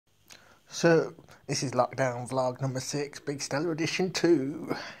So, this is lockdown vlog number 6, Big Stella edition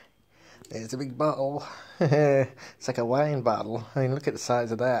 2. There's the big bottle. It's like a wine bottle. I mean, look at the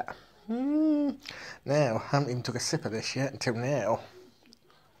size of that. Now, I haven't even took a sip of this yet until now.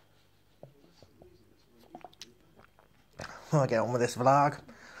 I'll get on with this vlog.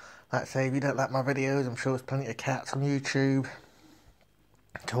 Like I say, if you don't like my videos, I'm sure there's plenty of cats on YouTube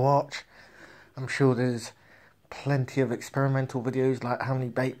to watch. I'm sure there's plenty of experimental videos like how many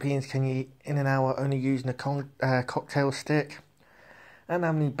baked beans can you eat in an hour only using a cocktail stick, and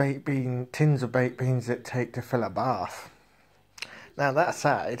how many tins of baked beans it take to fill a bath. Now that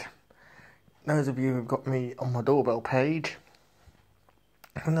aside, those of you who've got me on my doorbell page,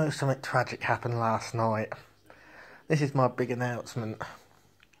 I know something tragic happened last night. This is my big announcement.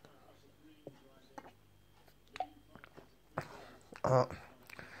 You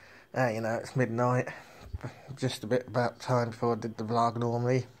know, it's midnight. Just a bit about time before I did the vlog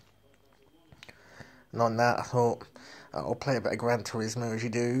normally. And on that I thought, I'll play a bit of Gran Turismo as you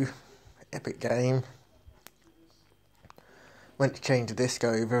do. Epic game. Went to change the disc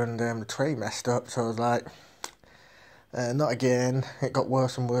over and the tray messed up, so I was like, not again. It got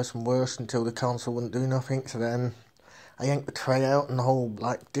worse and worse and worse until the console wouldn't do nothing, so then I yanked the tray out and the whole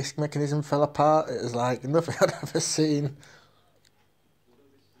disc mechanism fell apart. It was like nothing I'd ever seen.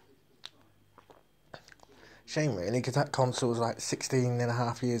 Shame really, because that console was like 16 and a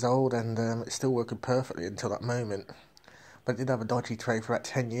half years old and it's still working perfectly until that moment. But it did have a dodgy tray for about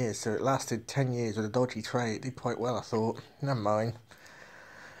 10 years, so it lasted 10 years with a dodgy tray. It did quite well, I thought. Never mind.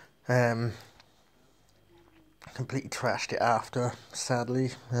 Completely trashed it after,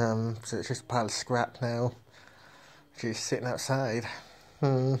 sadly. So it's just a pile of scrap now, which is sitting outside.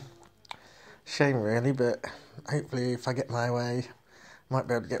 Shame really, but hopefully if I get my way, I might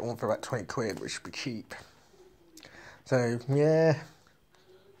be able to get one for about 20 quid, which would be cheap. So, yeah.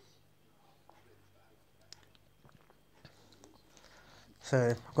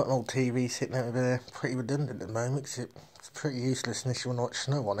 So, I've got an old TV sitting over there, pretty redundant at the moment, because it's pretty useless unless you want to watch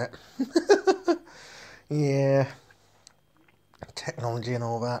snow on it. Yeah. Technology and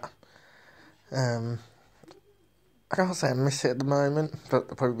all that. I can't say I miss it at the moment, but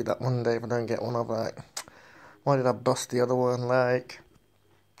there'll probably be that one day if I don't get one, I'll be like, why did I bust the other one?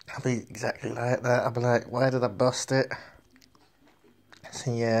 I'll be exactly like that. I'll be like, why did I bust it?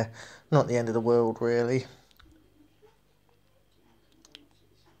 So yeah, not the end of the world really.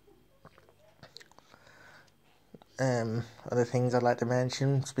 Other things I'd like to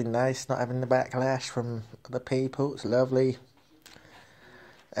mention, it's been nice not having the backlash from other people, it's lovely.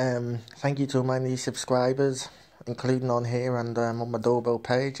 Thank you to all my new subscribers, including on here and on my doorbell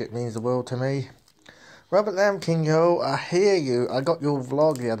page, it means the world to me. Robert Lamkin, yo, I hear you. I got your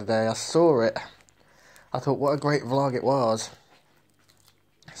vlog the other day. I saw it. I thought, what a great vlog it was.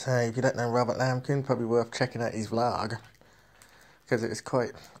 So, if you don't know Robert Lamkin, probably worth checking out his vlog. Because it was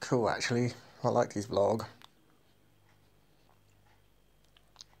quite cool, actually. I liked his vlog.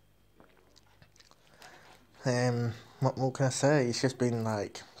 What more can I say? It's just been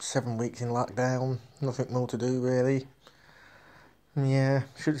 7 weeks in lockdown. Nothing more to do, really. Yeah,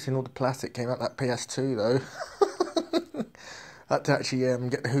 should have seen all the plastic came out that PS2 though. I had to actually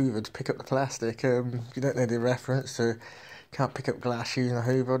get the Hoover to pick up the plastic. If you don't know the reference to can't pick up glass using a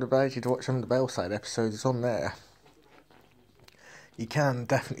Hoover, I'd advise you to watch some of the Bellside episodes, it's on there. You can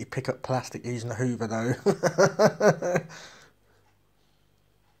definitely pick up plastic using a Hoover though.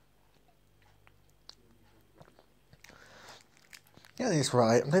 Yeah, that's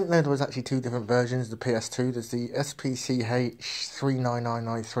right. I didn't know there was actually 2 different versions of the PS2. There's the SPCH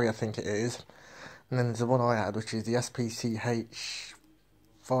 39993, I think it is. And then there's the one I had, which is the SPCH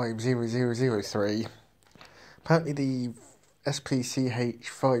 50003. Apparently the SPCH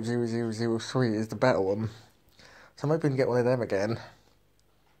 50003 is the better one. So I'm hoping to get one of them again.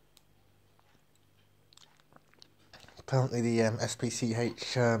 Apparently the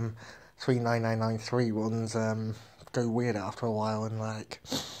SPCH 39993 ones go weird after a while and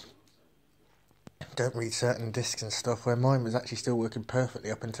don't read certain discs and stuff, where mine was actually still working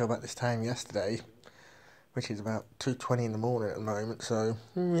perfectly up until about this time yesterday, which is about 2:20 in the morning at the moment, so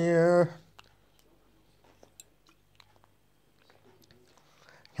yeah.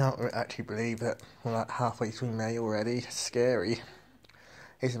 Can't actually believe that we're halfway through May already. It's scary.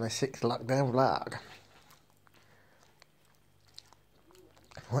 This is my 6th lockdown vlog.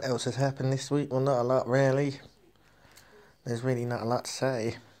 What else has happened this week? Well, not a lot really. There's really not a lot to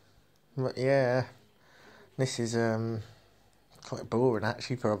say. But yeah, this is quite boring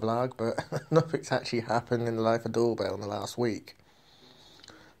actually for a vlog, but nothing's actually happened in the life of Doorbell in the last week.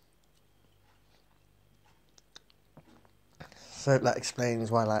 So that explains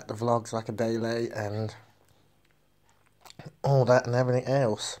why like the vlog's like a day late and all that and everything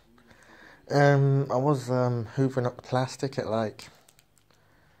else. I was hoovering up the plastic at like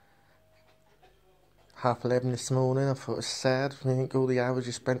 11:30 this morning. I thought it was sad. I think all the hours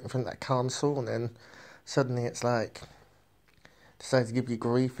you spent in front of that console, and then suddenly it's like decides to give you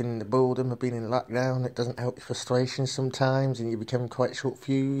grief in the boredom of being in lockdown. It doesn't help your frustration sometimes, and you become quite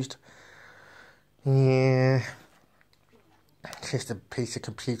short-fused. Yeah, it's just a piece of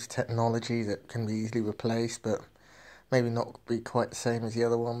computer technology that can be easily replaced, but maybe not be quite the same as the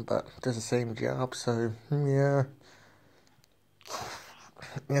other one, but does the same job. So yeah.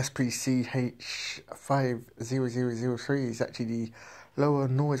 The SPCH50003 is actually the lower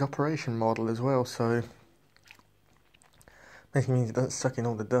noise operation model as well, so basically means it doesn't suck in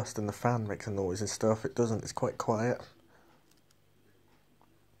all the dust and the fan makes a noise and stuff. It doesn't, it's quite quiet.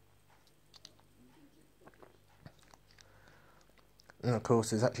 And of course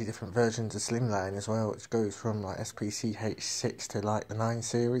there's actually different versions of Slimline as well, which goes from like SPCH6 to like the 9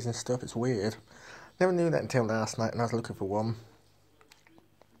 series and stuff. It's weird. Never knew that until last night and I was looking for one.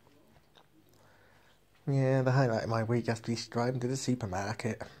 Yeah, the highlight of my week has to be driving to the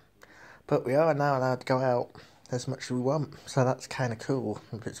supermarket. But we are now allowed to go out as much as we want, so that's kind of cool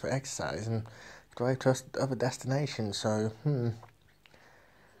if it's for exercise and drive to other destinations, so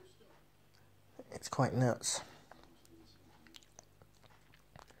it's quite nuts.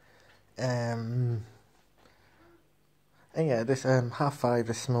 And yeah, this 5:30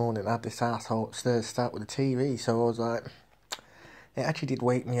 this morning I had this asshole upstairs start with the TV, so I was like, it actually did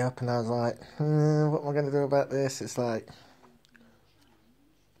wake me up, and I was like, what am I going to do about this? It's like,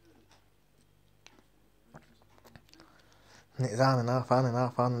 and it's on and off, on and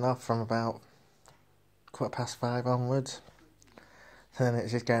off, on and off from about 5:15 onwards. So then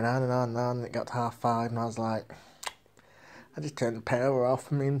it's just going on and on and on, and it got to 5:30, and I was like, I just turned the power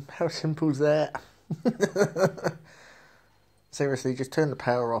off. I mean, how simple is that? Seriously, just turn the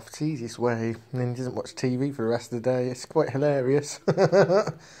power off. It's the easiest way, and then he doesn't watch TV for the rest of the day. It's quite hilarious.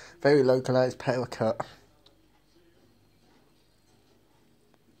 Very localised power cut.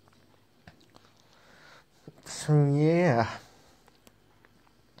 So yeah.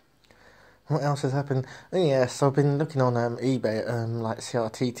 What else has happened? Oh yeah, so I've been looking on eBay at like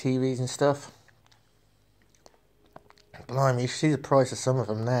CRT TVs and stuff. Blimey, you should see the price of some of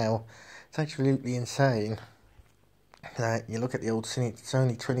them now. It's absolutely insane. Like, you look at the old Sony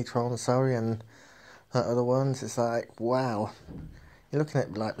Trinitron, and other ones, it's like, wow. You're looking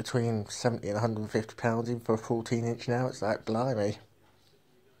at like between £70 and £150 even for a 14-inch now. It's like, blimey.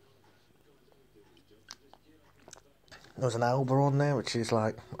 There was an Alba on there, which is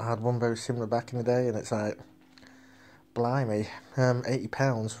like, I had one very similar back in the day, and it's like, blimey,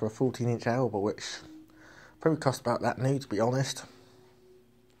 £80 for a 14-inch Alba, which probably cost about that new, to be honest.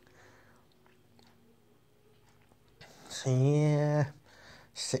 So yeah,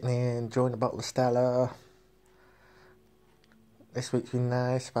 sitting here enjoying a bottle of Stella. This week's been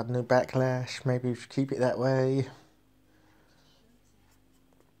nice. I've had no backlash. Maybe we should keep it that way.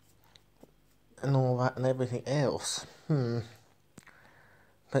 And all that and everything else.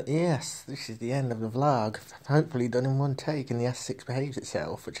 But yes, this is the end of the vlog. Hopefully done in one take, and the S6 behaves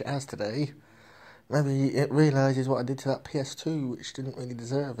itself, which it has today. Maybe it realises what I did to that PS2, which didn't really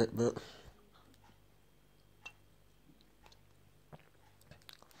deserve it, but...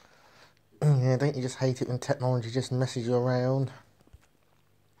 yeah, don't you just hate it when technology just messes you around?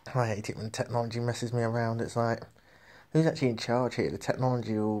 I hate it when technology messes me around. It's like, who's actually in charge here? The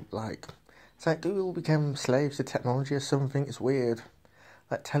technology will, like... It's like, do we all become slaves to technology or something? It's weird.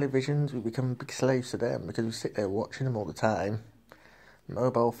 Like televisions, we become big slaves to them because we sit there watching them all the time.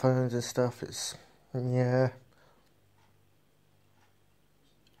 Mobile phones and stuff, it's... yeah.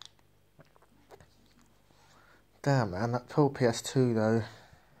 Damn, man, that poor PS2, though.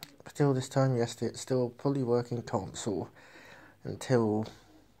 Still this time yesterday, it's still a fully working console. Until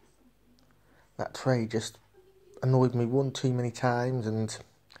that tray just annoyed me one too many times and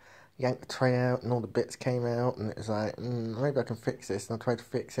yanked the tray out and all the bits came out, and it was like, maybe I can fix this. And I tried to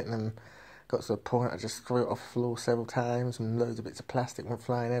fix it, and then got to the point I just threw it off the floor several times, and loads of bits of plastic went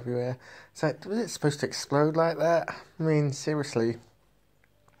flying everywhere. It's like, was it supposed to explode like that? I mean, seriously.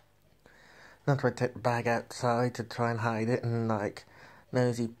 Then I tried to take the bag outside to try and hide it, and like,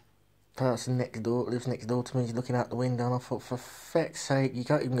 nosy person lives next door to me, is looking out the window, and I thought, for feck's sake, you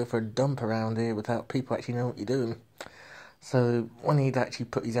can't even go for a dump around here without people actually knowing what you're doing. So when he'd actually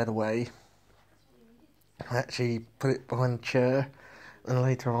put his head away, I actually put it behind the chair, and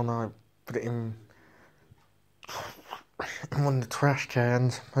later on I put it in one of the trash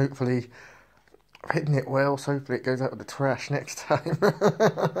cans. Hopefully I've hidden it well, so hopefully it goes out with the trash next time.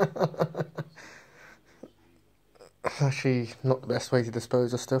 Actually, not the best way to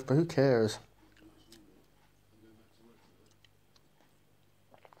dispose of stuff, but who cares?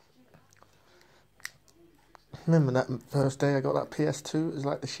 Remember that first day I got that PS2? It was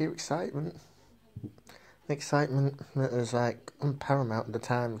like the sheer excitement. The excitement that was like paramount at the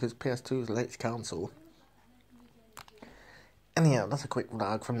time because PS2 was the latest console. Anyhow, that's a quick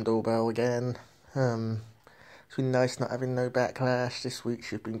vlog from Doorbell again. It's been nice not having no backlash. This week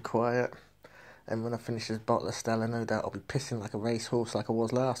she's been quiet. And when I finish this bottle of Stella, no doubt I'll be pissing like a racehorse like I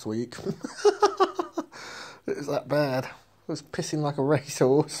was last week. It was that bad. I was pissing like a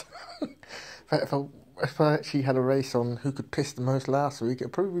racehorse. In fact, if I actually had a race on who could piss the most last week,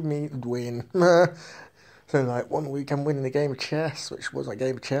 it'd probably be me who'd win. So, like, one week I'm winning a game of chess, which wasn't a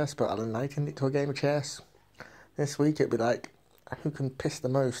game of chess, but I likened it to a game of chess. This week it'd be like, who can piss the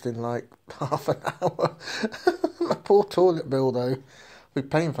most in, like, half an hour? My poor toilet bill, though. I'll be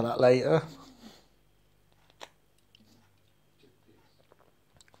paying for that later.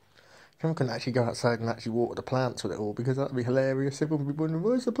 Someone can actually go outside and actually water the plants with it all, because that'd be hilarious. Everyone would be wondering,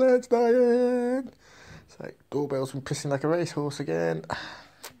 where's the plants dying? It's like, Doorbell's been pissing like a racehorse again.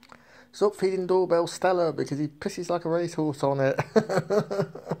 Stop feeding Doorbell Stella, because he pisses like a racehorse on it.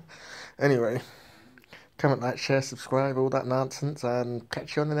 Anyway, comment, like, share, subscribe, all that nonsense, and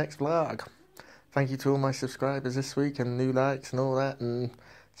catch you on the next vlog. Thank you to all my subscribers this week, and new likes and all that, and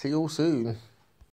see you all soon.